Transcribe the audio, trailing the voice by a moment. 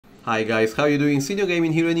Hi guys, how you doing? Senior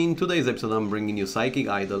Gaming here, and in today's episode I'm bringing you Psychic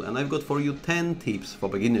Idol, and I've got for you 10 tips for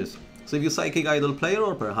beginners. So if you're Psychic Idol player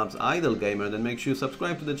or perhaps Idol gamer, then make sure you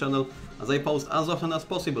subscribe to the channel as I post as often as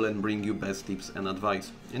possible and bring you best tips and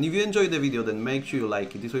advice. And if you enjoyed the video, then make sure you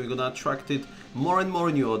like it. This way we're gonna attract it more and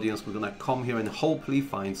more new audience. We're gonna come here and hopefully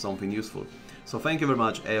find something useful. So thank you very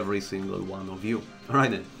much, every single one of you.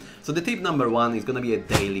 Alright then. So the tip number one is gonna be a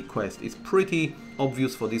daily quest. It's pretty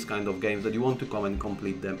obvious for this kind of games that you want to come and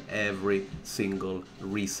complete them every single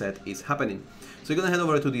reset is happening. So you're gonna head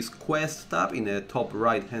over to this quest tab in the top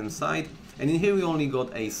right hand side, and in here we only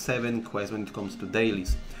got a 7 quests when it comes to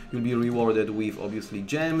dailies. You'll be rewarded with obviously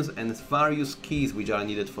gems and various keys which are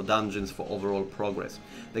needed for dungeons for overall progress.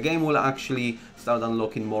 The game will actually start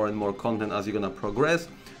unlocking more and more content as you're gonna progress.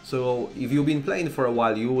 So if you've been playing for a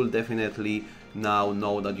while, you will definitely now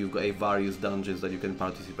know that you've got a various dungeons that you can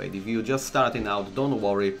participate. If you're just starting out, don't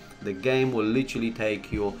worry, the game will literally take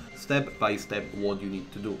you step by step what you need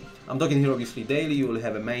to do. I'm talking here obviously daily. You will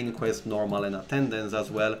have a main quest, normal and attendance as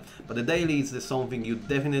well, but the daily is something you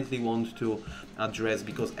definitely want to address,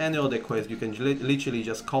 because any other quest you can literally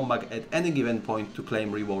just come back at any given point to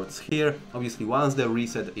claim rewards. Here obviously once the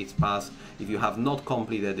reset is passed, if you have not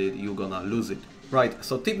completed it, you're gonna lose it. Right,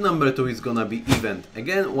 so tip number 2 is gonna be event.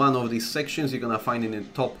 Again, one of these sections you're gonna find in the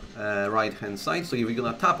top right hand side. So if you're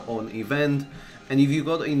gonna tap on event, and if you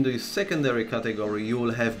go in the secondary category, you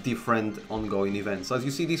will have different ongoing events. So as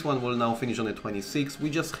you see, this one will now finish on the 26th. We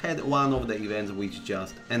just had one of the events which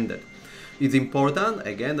just ended. It's important,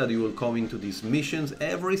 again, that you will come into these missions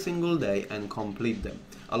every single day and complete them.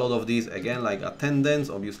 A lot of these, again, like attendance,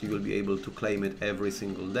 obviously you will be able to claim it every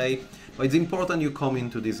single day. But it's important you come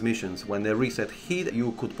into these missions. When the reset hit,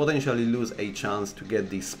 you could potentially lose a chance to get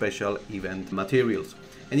these special event materials.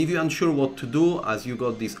 And if you're unsure what to do, as you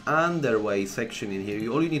got this underway section in here,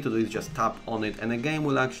 all you need to do is just tap on it, and the game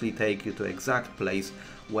will actually take you to exact place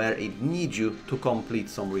where it needs you to complete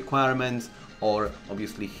some requirements or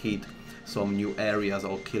obviously hit some new areas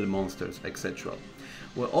or kill monsters, etc.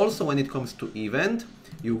 Well, also when it comes to event,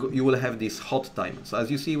 you will have this hot time. So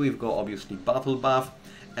as you see, we've got obviously battle buff,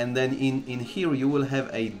 and then in here you will have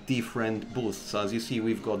a different boost. So as you see,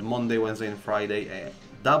 we've got Monday, Wednesday and Friday a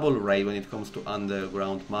double raid when it comes to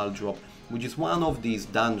underground mal drop, which is one of these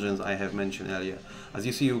dungeons I have mentioned earlier. As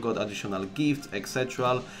you see, you got additional gifts,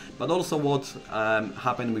 etc. But also what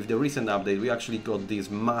happened with the recent update, we actually got this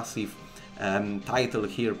massive title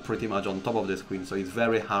here pretty much on top of the screen, so it's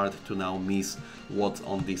very hard to now miss what's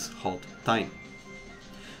on this hot time.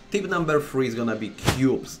 Tip number 3 is gonna be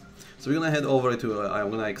cubes. So we're gonna head over to, I'm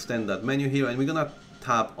gonna extend that menu here, and we're gonna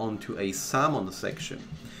tap onto a summon section.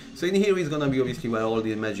 So in here is gonna be obviously where all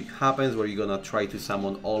the magic happens, where you're gonna try to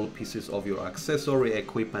summon all pieces of your accessory,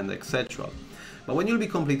 equipment, etc. But when you'll be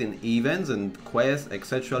completing events and quests,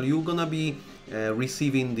 etc., you're gonna be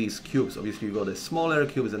receiving these cubes. Obviously you got the smaller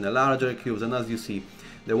cubes and the larger cubes, and as you see,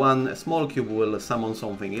 the one small cube will summon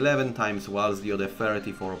something 11 times, whilst the other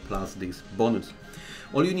 34 plus this bonus.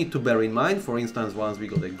 All you need to bear in mind, for instance, once we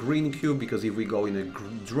got a green cube, because if we go in a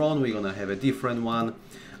drone, we're gonna have a different one,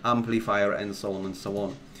 amplifier, and so on and so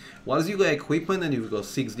on. Once you got equipment and you've got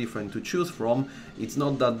 6 different to choose from, it's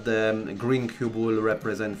not that the green cube will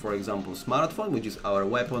represent, for example, smartphone, which is our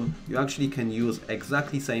weapon. You actually can use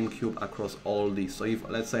exactly same cube across all these. So if,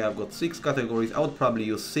 let's say, I've got 6 categories, I would probably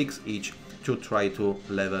use 6 each to try to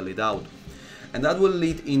level it out. And that will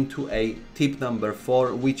lead into a tip number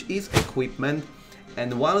 4, which is equipment.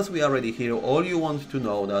 And once we are already here, all you want to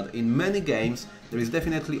know that in many games there is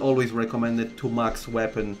definitely always recommended to max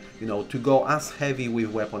weapon, you know, to go as heavy with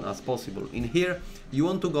weapon as possible. In here you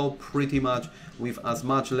want to go pretty much with as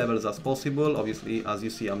much levels as possible. Obviously, as you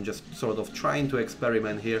see, I'm just sort of trying to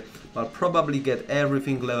experiment here, but probably get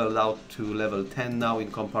everything leveled out to level 10 now in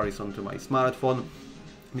comparison to my smartphone,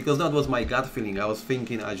 because that was my gut feeling. I was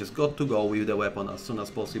thinking I just got to go with the weapon as soon as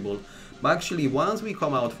possible. But actually, once we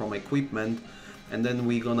come out from equipment, and then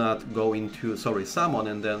we're gonna go into, summon,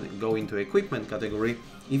 and then go into equipment category.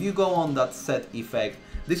 If you go on that set effect,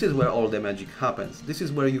 this is where all the magic happens. This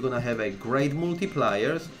is where you're gonna have a great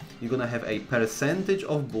multipliers, you're gonna have a percentage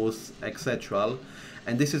of boosts, etc.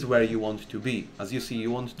 And this is where you want to be. As you see,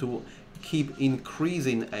 you want to keep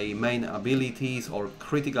increasing a main abilities or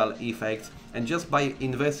critical effects, and just by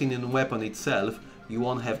investing in weapon itself, you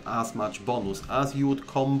won't have as much bonus as you would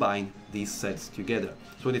combine these sets together.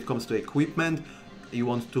 So when it comes to equipment, you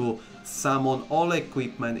want to summon all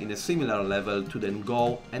equipment in a similar level to then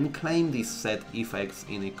go and claim these set effects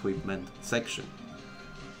in equipment section.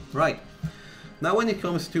 Right. Now when it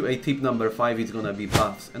comes to a tip number 5, it's gonna be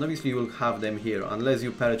buffs, and obviously you will have them here unless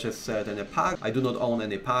you purchase certain pack. I do not own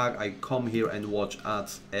any pack, I come here and watch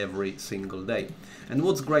ads every single day. And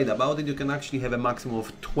what's great about it, you can actually have a maximum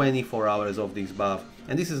of 24 hours of this buff,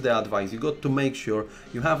 and this is the advice. You got to make sure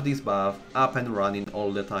you have this buff up and running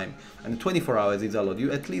all the time, and 24 hours is a lot.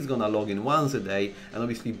 You at least gonna log in once a day and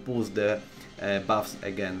obviously boost the buffs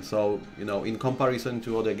again. So, you know, in comparison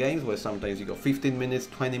to other games where sometimes you go 15 minutes,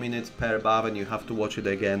 20 minutes per buff and you have to watch it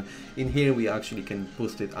again, in here we actually can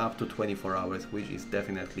boost it up to 24 hours, which is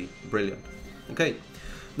definitely brilliant. Okay,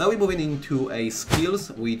 now we're moving into a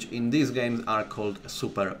skills, which in these games are called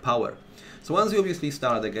super power. So once you obviously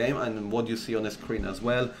start the game, and what you see on the screen as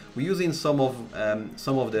well, we're using some of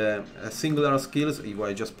the singular skills. If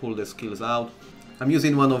I just pull the skills out, I'm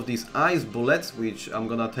using one of these ice bullets, which I'm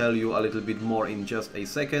gonna tell you a little bit more in just a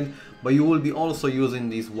second, but you will be also using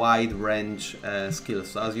these wide range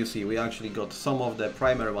skills. So as you see, we actually got some of the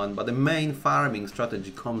primary one, but the main farming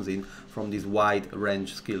strategy comes in from these wide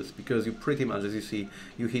range skills, because you pretty much, as you see,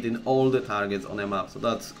 you're hitting all the targets on a map. So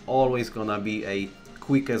that's always gonna be a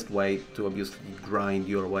quickest way to obviously grind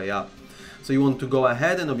your way up. So you want to go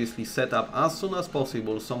ahead and obviously set up as soon as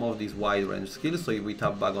possible some of these wide range skills. So if we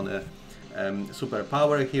tap back on a super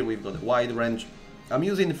power, here we've got a wide range. I'm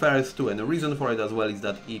using first two, and the reason for it as well is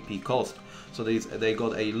that EP cost. So they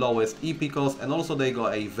got a lowest EP cost, and also they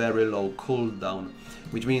got a very low cooldown,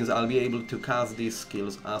 which means I'll be able to cast these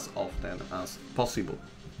skills as often as possible.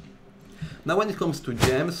 Now when it comes to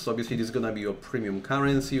gems, so obviously this is gonna be your premium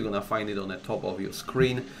currency. You're gonna find it on the top of your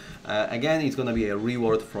screen. Again, it's gonna be a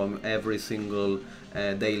reward from every single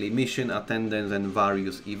daily mission, attendance and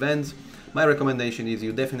various events. My recommendation is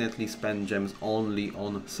you definitely spend gems only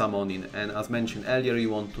on summoning, and as mentioned earlier, you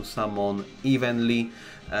want to summon evenly.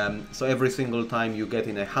 So every single time you get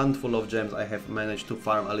in a handful of gems, I have managed to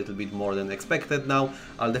farm a little bit more than expected now.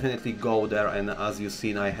 I'll definitely go there, and as you've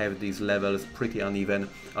seen, I have these levels pretty uneven.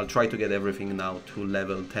 I'll try to get everything now to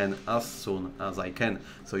level 10 as soon as I can.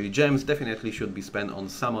 So your gems definitely should be spent on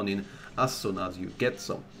summoning as soon as you get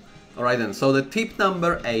some. Alright then, so the tip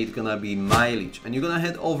number 8 gonna be mileage, and you're gonna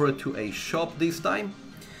head over to a shop this time,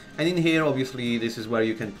 and in here obviously this is where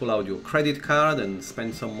you can pull out your credit card and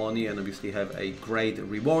spend some money and obviously have a great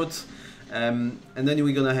rewards, and then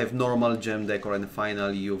we're gonna have normal gem decor, and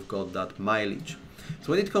finally you've got that mileage.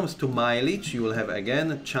 So when it comes to mileage, you will have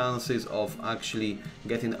again chances of actually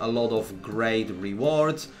getting a lot of great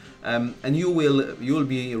rewards. And you will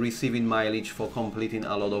be receiving mileage for completing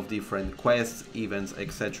a lot of different quests, events,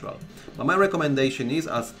 etc. But my recommendation is,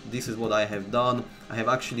 as this is what I have done, I have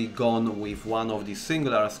actually gone with one of the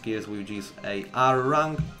singular skills, which is a R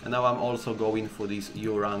rank, and now I'm also going for this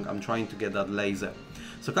U rank. I'm trying to get that laser.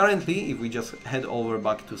 So currently, if we just head over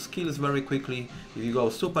back to skills very quickly, if you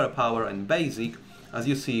go super power and basic, as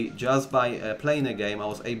you see, just by playing a game, I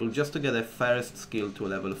was able just to get a first skill to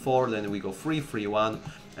level 4, then we go 3-3-1,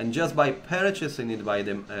 and just by purchasing it by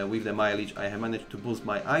them with the mileage, I have managed to boost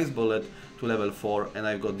my ice bullet to level 4, and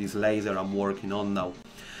I've got this laser I'm working on now.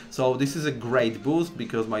 So this is a great boost,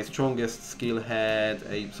 because my strongest skill had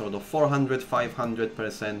a sort of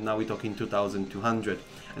 400-500%, now we're talking 2200.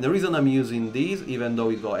 And the reason I'm using these, even though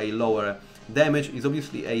it got a lower damage, is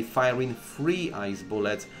obviously a firing 3 ice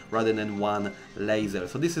bullets rather than 1 laser.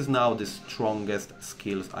 So this is now the strongest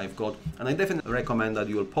skills I've got, and I definitely recommend that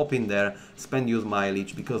you'll pop in there, spend your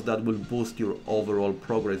mileage, because that will boost your overall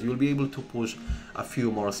progress. You'll be able to push a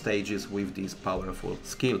few more stages with this powerful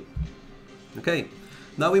skill. Okay,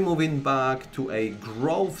 now we're moving back to a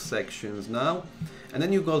growth sections now, and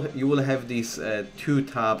then you will have these 2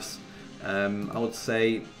 tabs. I would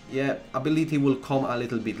say, yeah, ability will come a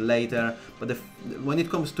little bit later, but when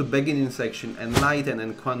it comes to beginning section, Enlighten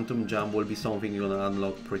and Quantum Jump will be something you're gonna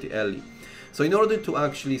unlock pretty early. So in order to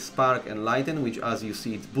actually spark Enlighten, which as you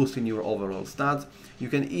see it's boosting your overall stats, you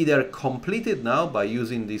can either complete it now by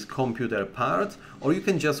using this computer part, or you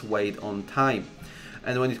can just wait on time.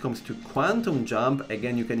 And when it comes to Quantum Jump,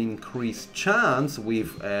 again you can increase chance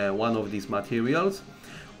with one of these materials,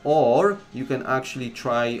 or you can actually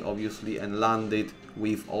try obviously and land it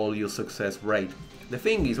with all your success rate. The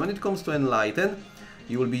thing is, when it comes to Enlighten,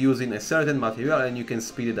 you will be using a certain material and you can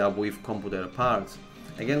speed it up with computer parts.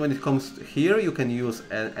 Again, when it comes to here, you can use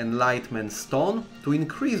an Enlightenment Stone to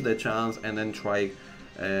increase the chance and then try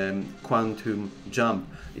quantum jump.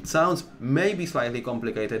 It sounds maybe slightly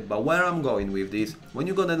complicated, but where I'm going with this, when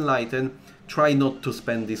you got Enlighten, try not to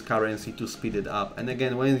spend this currency to speed it up. And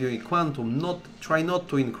again, when you're in quantum, try not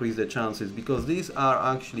to increase the chances, because these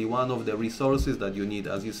are actually one of the resources that you need.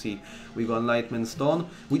 As you see, we got Enlightenment Stone,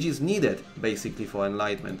 which is needed basically for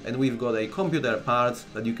enlightenment, and we've got a computer parts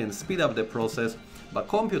that you can speed up the process. But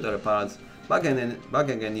computer parts, back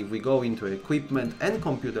again, if we go into equipment and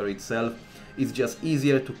computer itself, it's just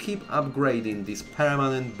easier to keep upgrading these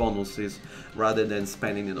permanent bonuses rather than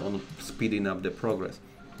spending it on speeding up the progress.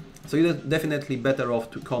 So you're definitely better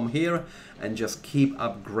off to come here and just keep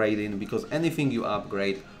upgrading, because anything you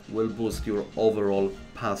upgrade will boost your overall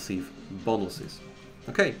passive bonuses.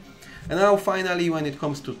 Okay, and now finally, when it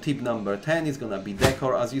comes to tip number 10, it's gonna be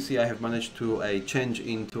decor. As you see, I have managed to change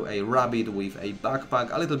into a rabbit with a backpack,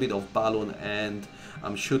 a little bit of balloon, and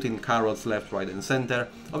I'm shooting carrots left, right and center.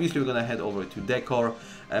 Obviously we're gonna head over to decor,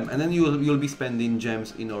 and then you'll be spending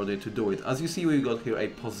gems in order to do it. As you see, we've got here a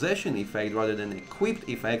possession effect rather than equipped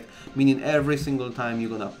effect, meaning every single time you're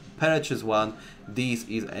gonna purchase one, this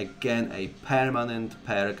is again a permanent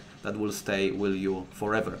perk that will stay with you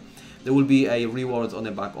forever. There will be a rewards on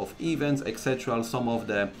the back of events, etc. Some of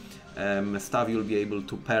the stuff you'll be able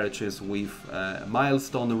to purchase with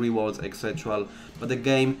milestone rewards, etc. But the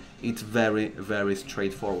game, it's very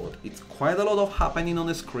straightforward. It's quite a lot of happening on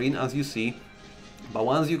the screen, as you see, but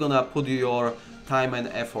once you're gonna put your time and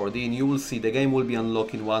effort in, you will see the game will be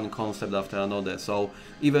unlocking one concept after another. So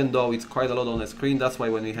even though it's quite a lot on the screen, that's why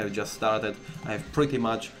when we have just started, I have pretty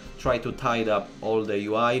much tried to tidy up all the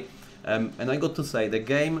UI. And I got to say, the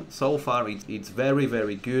game so far, it's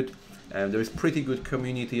very good. There is pretty good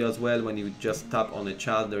community as well. When you just tap on a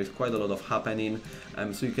chat, there is quite a lot of happening,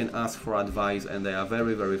 so you can ask for advice, and they are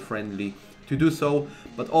very friendly to do so.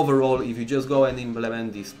 But overall, if you just go and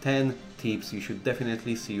implement these 10 tips, you should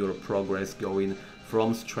definitely see your progress going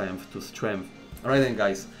from strength to strength. Alright then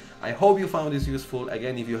guys, I hope you found this useful.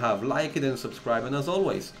 Again, if you have, like it and subscribe, and as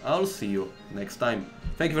always, I'll see you next time.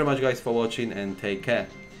 Thank you very much guys for watching, and take care.